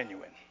not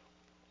genuine.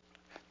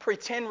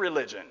 Pretend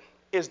religion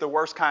is the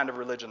worst kind of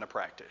religion to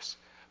practice,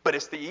 but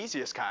it's the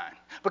easiest kind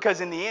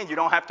because in the end, you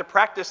don't have to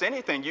practice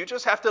anything. You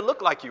just have to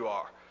look like you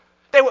are.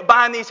 They would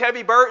bind these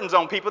heavy burdens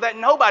on people that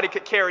nobody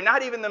could carry,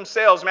 not even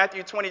themselves,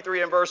 Matthew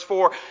 23 and verse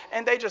 4,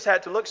 and they just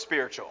had to look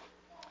spiritual,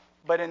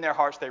 but in their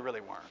hearts, they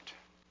really weren't.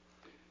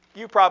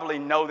 You probably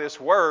know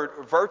this word,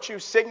 virtue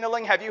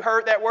signaling. Have you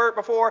heard that word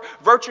before?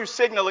 Virtue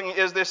signaling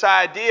is this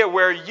idea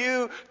where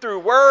you, through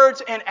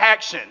words and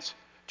actions,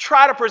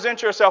 try to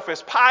present yourself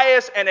as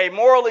pious and a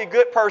morally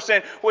good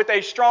person with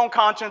a strong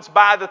conscience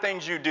by the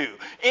things you do.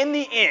 In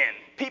the end,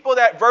 people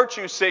that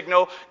virtue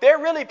signal, they're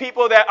really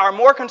people that are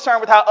more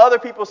concerned with how other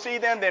people see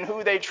them than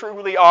who they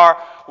truly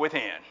are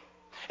within.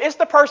 It's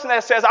the person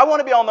that says, I want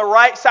to be on the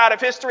right side of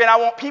history and I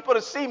want people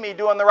to see me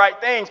doing the right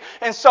things.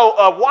 And so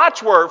a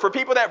watchword for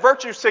people that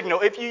virtue signal,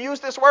 if you use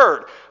this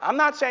word, I'm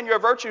not saying you're a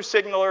virtue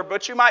signaler,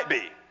 but you might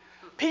be.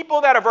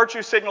 People that are virtue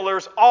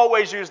signalers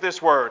always use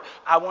this word.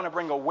 I want to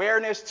bring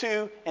awareness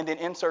to, and then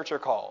insert your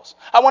cause.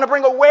 I want to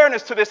bring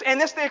awareness to this.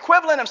 And it's the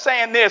equivalent of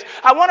saying this.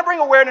 I want to bring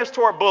awareness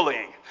toward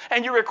bullying.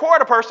 And you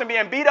record a person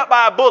being beat up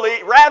by a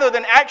bully rather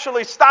than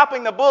actually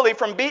stopping the bully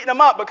from beating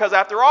them up, because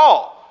after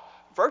all,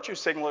 virtue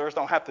signalers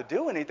don't have to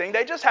do anything.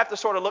 They just have to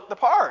sort of look the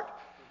part.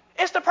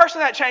 It's the person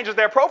that changes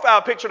their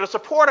profile picture to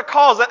support a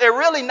cause that they're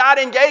really not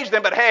engaged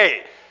in, but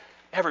hey,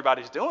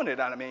 everybody's doing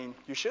it. I mean,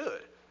 you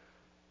should.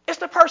 It's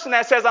the person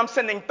that says, I'm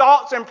sending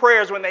thoughts and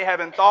prayers when they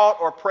haven't thought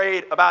or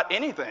prayed about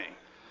anything.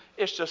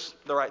 It's just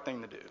the right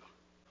thing to do.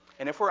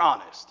 And if we're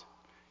honest,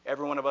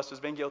 every one of us has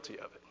been guilty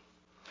of it.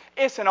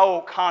 It's an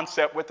old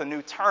concept with a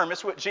new term.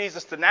 It's what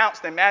Jesus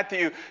denounced in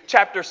Matthew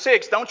chapter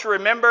 6. Don't you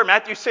remember?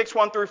 Matthew 6,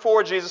 1 through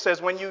 4, Jesus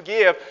says, when you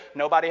give,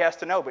 nobody has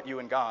to know but you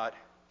and God.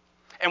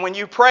 And when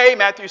you pray,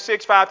 Matthew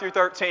 6, 5 through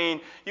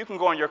 13, you can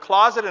go in your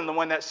closet and the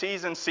one that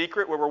sees in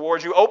secret will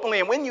reward you openly.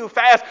 And when you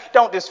fast,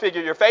 don't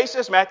disfigure your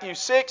faces. Matthew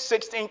 6,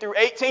 16 through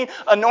 18,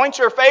 anoint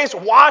your face,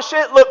 wash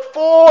it, look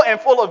full and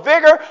full of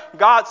vigor.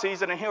 God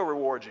sees it and He'll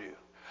reward you.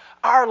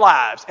 Our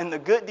lives and the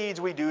good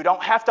deeds we do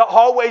don't have to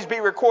always be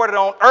recorded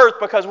on earth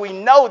because we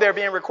know they're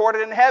being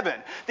recorded in heaven.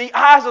 The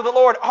eyes of the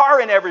Lord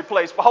are in every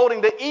place, beholding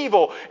the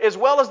evil as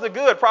well as the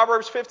good,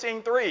 Proverbs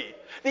 15:3.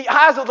 The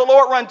eyes of the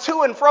Lord run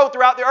to and fro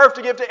throughout the earth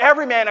to give to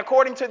every man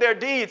according to their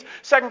deeds,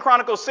 2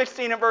 Chronicles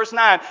 16 and verse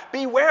 9.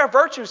 Beware of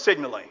virtue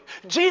signaling.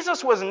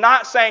 Jesus was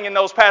not saying in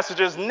those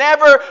passages,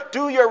 never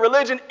do your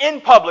religion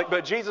in public,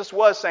 but Jesus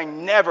was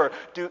saying never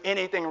do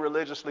anything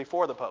religiously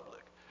for the public.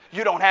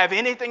 You don't have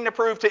anything to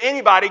prove to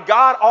anybody.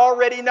 God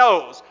already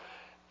knows.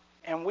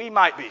 And we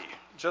might be,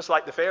 just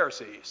like the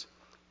Pharisees,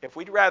 if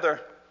we'd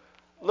rather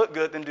look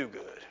good than do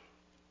good.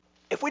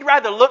 If we'd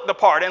rather look the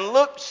part and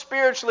look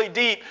spiritually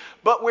deep,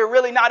 but we're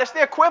really not. It's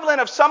the equivalent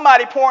of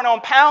somebody pouring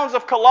on pounds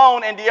of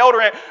cologne and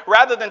deodorant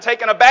rather than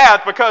taking a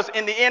bath, because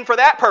in the end for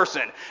that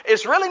person,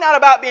 it's really not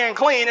about being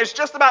clean. It's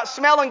just about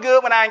smelling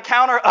good when I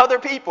encounter other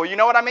people. You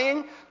know what I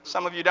mean?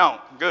 Some of you don't.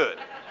 Good.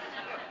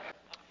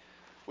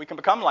 We can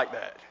become like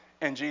that.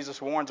 And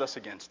Jesus warns us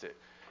against it.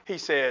 He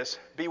says,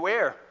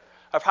 beware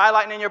of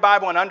highlighting in your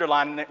Bible and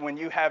underlining it when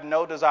you have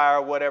no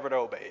desire whatever to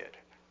obey it.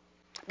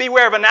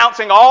 Beware of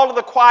announcing all of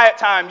the quiet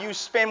time you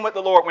spend with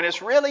the Lord when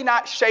it's really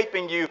not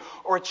shaping you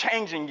or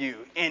changing you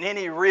in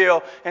any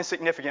real and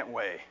significant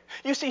way.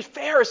 You see,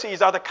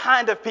 Pharisees are the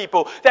kind of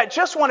people that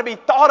just want to be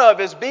thought of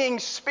as being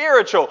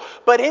spiritual,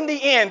 but in the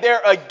end,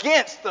 they're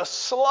against the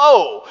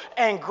slow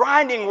and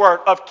grinding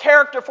work of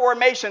character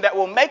formation that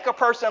will make a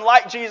person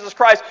like Jesus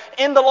Christ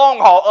in the long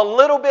haul, a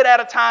little bit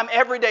at a time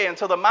every day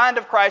until the mind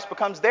of Christ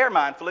becomes their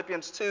mind.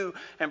 Philippians 2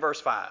 and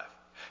verse 5.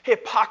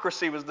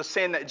 Hypocrisy was the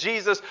sin that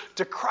Jesus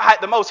decried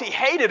the most. He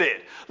hated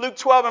it. Luke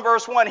 12 and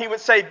verse 1, he would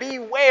say,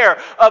 beware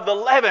of the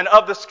leaven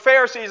of the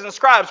Pharisees and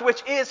scribes,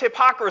 which is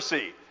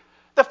hypocrisy.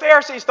 The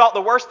Pharisees thought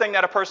the worst thing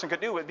that a person could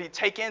do would be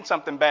take in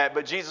something bad,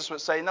 but Jesus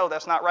would say, no,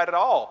 that's not right at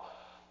all.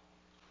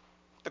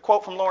 The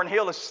quote from Lauryn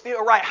Hill is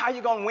still right. How are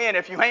you going to win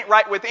if you ain't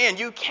right within?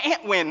 You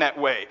can't win that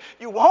way.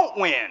 You won't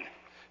win.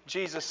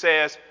 Jesus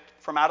says,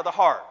 from out of the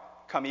heart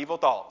come evil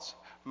thoughts,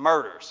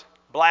 murders,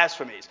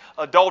 blasphemies,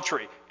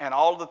 adultery, and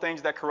all of the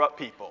things that corrupt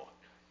people.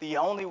 The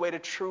only way to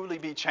truly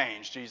be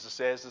changed, Jesus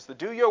says, is to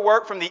do your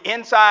work from the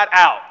inside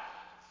out.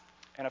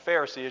 And a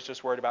Pharisee is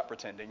just worried about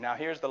pretending. Now,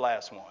 here's the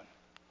last one.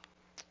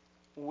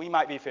 We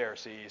might be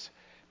Pharisees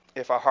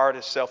if our heart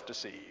is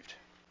self-deceived.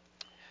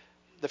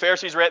 The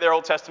Pharisees read their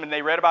Old Testament, and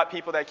they read about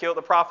people that killed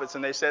the prophets,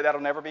 and they said, that'll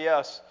never be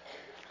us.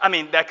 I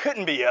mean, that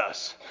couldn't be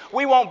us.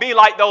 We won't be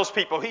like those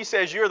people. He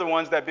says, you're the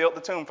ones that built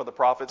the tomb for the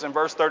prophets. In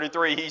verse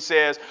 33, he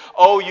says,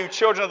 oh, you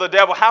children of the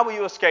devil, how will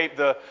you escape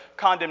the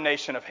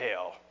condemnation of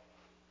hell?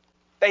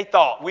 They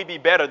thought we'd be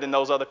better than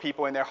those other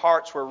people, and their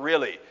hearts were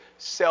really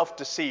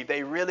self-deceived.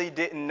 They really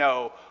didn't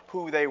know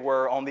who they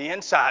were on the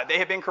inside. They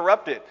had been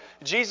corrupted.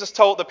 Jesus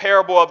told the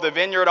parable of the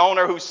vineyard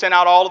owner who sent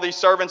out all of these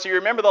servants. You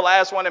remember the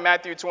last one in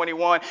Matthew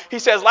 21. He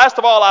says, last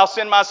of all, I'll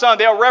send my son.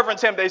 They'll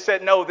reverence him. They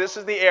said, no, this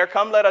is the heir.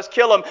 Come, let us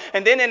kill him,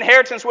 and then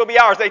inheritance will be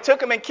ours. They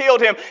took him and killed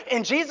him.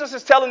 And Jesus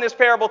is telling this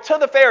parable to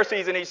the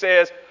Pharisees, and he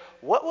says,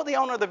 what will the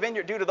owner of the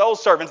vineyard do to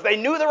those servants? They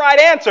knew the right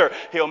answer.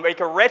 He'll make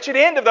a wretched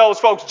end of those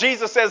folks.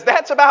 Jesus says,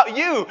 that's about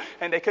you.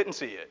 And they couldn't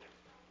see it.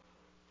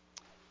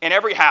 In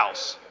every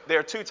house, there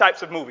are two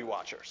types of movie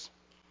watchers.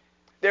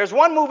 There's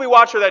one movie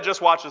watcher that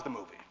just watches the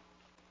movie.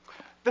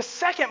 The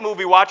second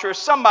movie watcher is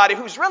somebody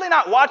who's really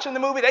not watching the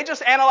movie. They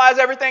just analyze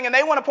everything, and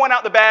they want to point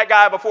out the bad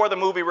guy before the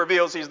movie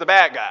reveals he's the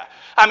bad guy.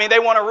 I mean, they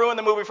want to ruin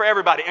the movie for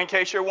everybody. In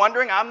case you're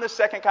wondering, I'm the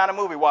second kind of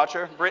movie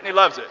watcher. Brittany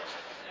loves it.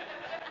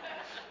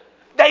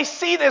 They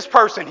see this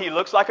person. He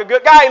looks like a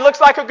good guy. He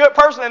looks like a good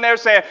person, and they're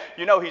saying,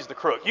 you know he's the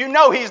crook. You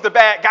know he's the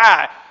bad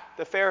guy.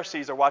 The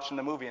Pharisees are watching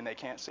the movie and they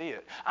can't see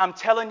it. I'm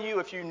telling you,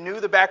 if you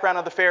knew the background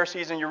of the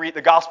Pharisees and you read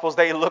the Gospels,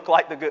 they look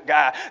like the good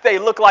guy. They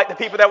look like the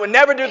people that would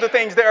never do the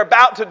things they're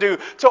about to do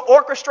to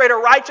orchestrate a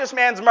righteous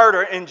man's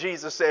murder. And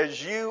Jesus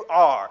says, you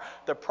are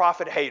the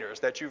prophet haters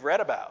that you've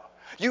read about.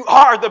 You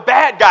are the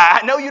bad guy.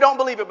 I know you don't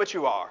believe it, but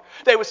you are.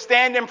 They would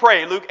stand and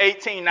pray, Luke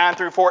 18, 9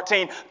 through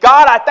 14.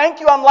 God, I thank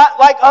you I'm not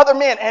like other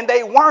men. And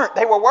they weren't.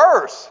 They were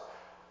worse.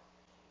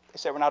 They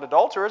said we're not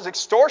adulterers,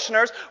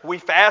 extortioners. We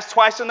fast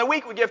twice in the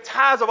week. We give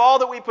tithes of all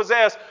that we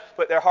possess.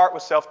 But their heart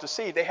was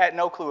self-deceived. They had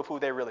no clue of who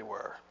they really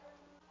were.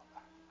 I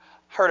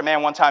heard a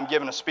man one time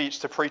giving a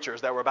speech to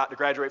preachers that were about to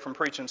graduate from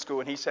preaching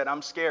school. And he said,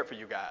 I'm scared for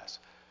you guys.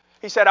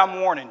 He said,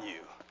 I'm warning you.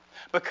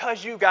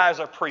 Because you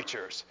guys are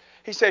preachers.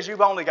 He says, you've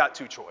only got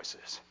two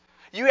choices.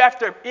 You have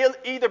to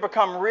either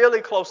become really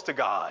close to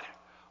God,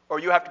 or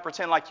you have to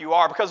pretend like you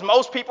are, because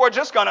most people are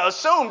just going to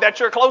assume that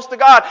you're close to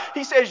God.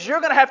 He says you're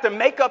going to have to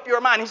make up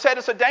your mind. He said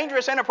it's a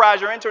dangerous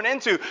enterprise you're entering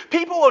into.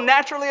 People will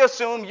naturally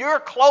assume you're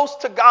close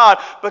to God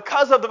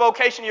because of the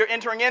vocation you're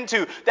entering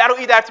into. That'll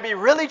either have to be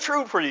really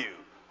true for you,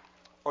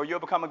 or you'll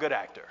become a good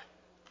actor.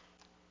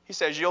 He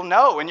says you'll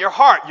know in your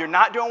heart you're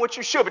not doing what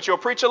you should, but you'll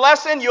preach a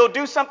lesson, you'll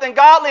do something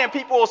godly, and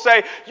people will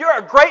say, you're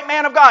a great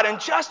man of God. And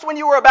just when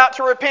you were about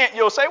to repent,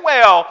 you'll say,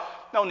 well,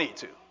 no need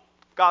to.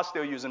 God's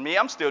still using me.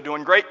 I'm still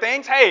doing great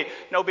things. Hey,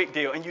 no big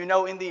deal. And you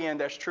know, in the end,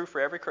 that's true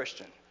for every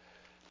Christian.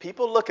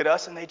 People look at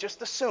us and they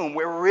just assume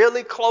we're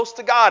really close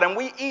to God. And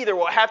we either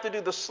will have to do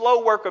the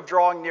slow work of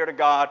drawing near to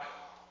God,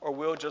 or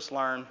we'll just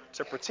learn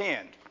to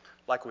pretend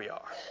like we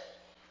are.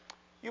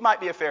 You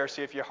might be a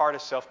Pharisee if your heart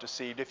is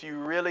self-deceived, if you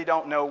really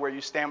don't know where you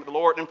stand with the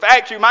Lord. In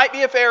fact, you might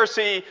be a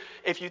Pharisee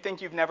if you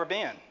think you've never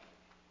been.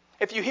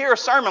 If you hear a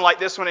sermon like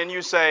this one and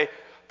you say,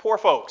 poor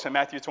folks in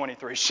Matthew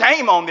 23,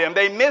 shame on them,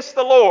 they miss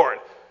the Lord.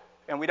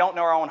 And we don't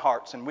know our own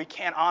hearts, and we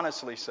can't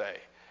honestly say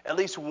at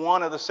least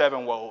one of the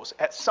 7 woes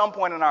at some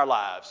point in our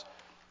lives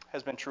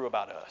has been true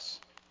about us.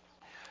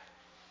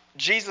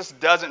 Jesus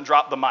doesn't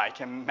drop the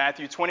mic in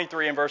Matthew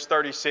 23 and verse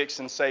 36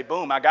 and say,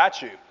 boom, I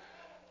got you.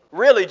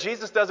 Really,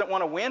 Jesus doesn't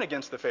want to win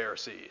against the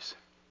Pharisees.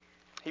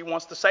 He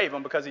wants to save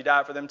them because he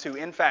died for them too.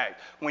 In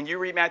fact, when you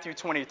read Matthew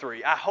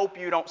 23, I hope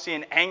you don't see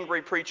an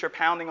angry preacher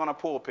pounding on a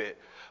pulpit,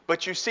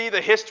 but you see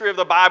the history of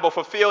the Bible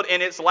fulfilled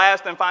in its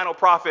last and final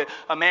prophet,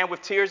 a man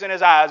with tears in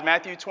his eyes,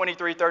 Matthew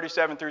 23,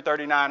 37 through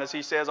 39, as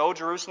he says, "O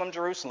Jerusalem,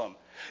 Jerusalem,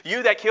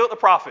 You that killed the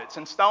prophets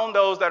and stoned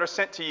those that are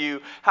sent to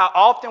you, how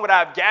often would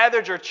I have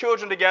gathered your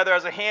children together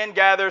as a hen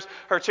gathers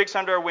her chicks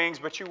under her wings,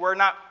 but you were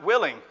not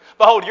willing.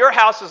 Behold, your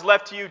house is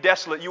left to you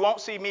desolate. You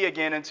won't see me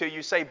again until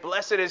you say,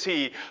 blessed is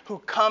he who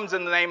comes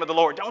in the name of the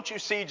Lord. Don't you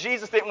see?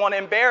 Jesus didn't want to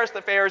embarrass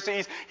the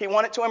Pharisees. He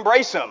wanted to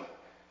embrace them.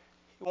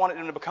 He wanted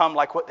them to become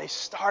like what they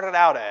started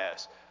out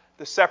as,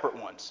 the separate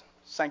ones,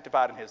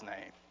 sanctified in his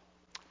name.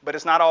 But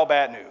it's not all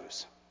bad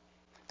news.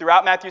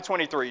 Throughout Matthew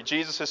 23,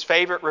 Jesus'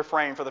 favorite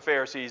refrain for the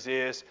Pharisees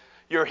is,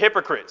 you're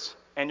hypocrites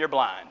and you're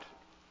blind.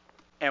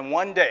 And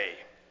one day,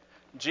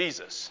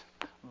 Jesus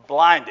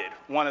blinded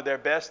one of their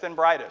best and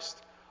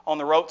brightest on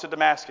the road to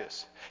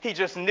Damascus. He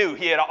just knew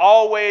he had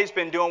always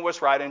been doing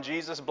what's right, and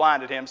Jesus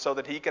blinded him so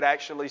that he could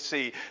actually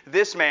see.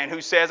 This man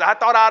who says, I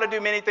thought I ought to do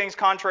many things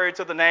contrary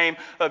to the name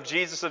of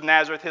Jesus of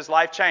Nazareth, his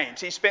life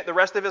changed. He spent the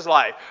rest of his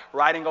life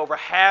writing over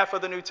half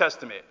of the New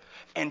Testament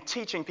and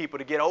teaching people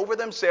to get over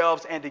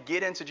themselves and to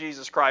get into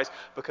Jesus Christ,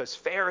 because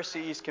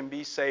Pharisees can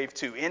be saved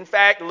too. In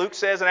fact, Luke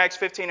says in Acts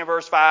 15 and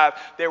verse 5,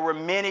 there were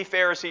many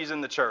Pharisees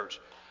in the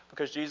church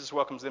because Jesus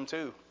welcomes them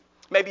too.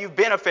 Maybe you've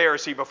been a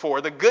Pharisee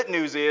before. The good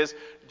news is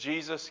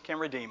Jesus can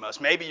redeem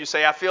us. Maybe you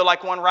say, I feel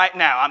like one right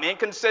now. I'm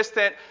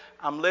inconsistent.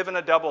 I'm living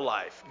a double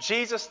life.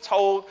 Jesus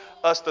told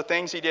us the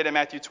things he did in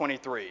Matthew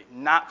 23,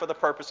 not for the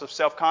purpose of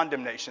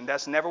self-condemnation.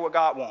 That's never what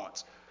God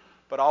wants,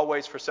 but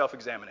always for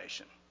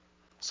self-examination,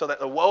 so that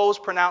the woes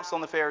pronounced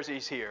on the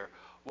Pharisees here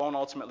won't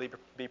ultimately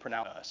be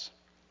pronounced on us.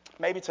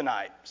 Maybe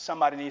tonight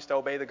somebody needs to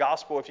obey the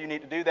gospel. If you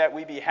need to do that,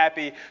 we'd be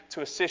happy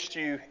to assist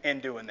you in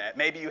doing that.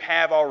 Maybe you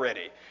have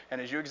already. And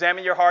as you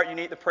examine your heart, you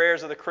need the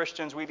prayers of the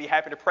Christians. We'd be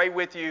happy to pray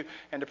with you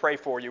and to pray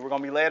for you. We're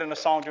going to be led in a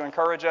song to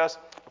encourage us.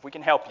 If we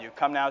can help you,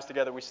 come now as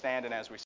together we stand and as we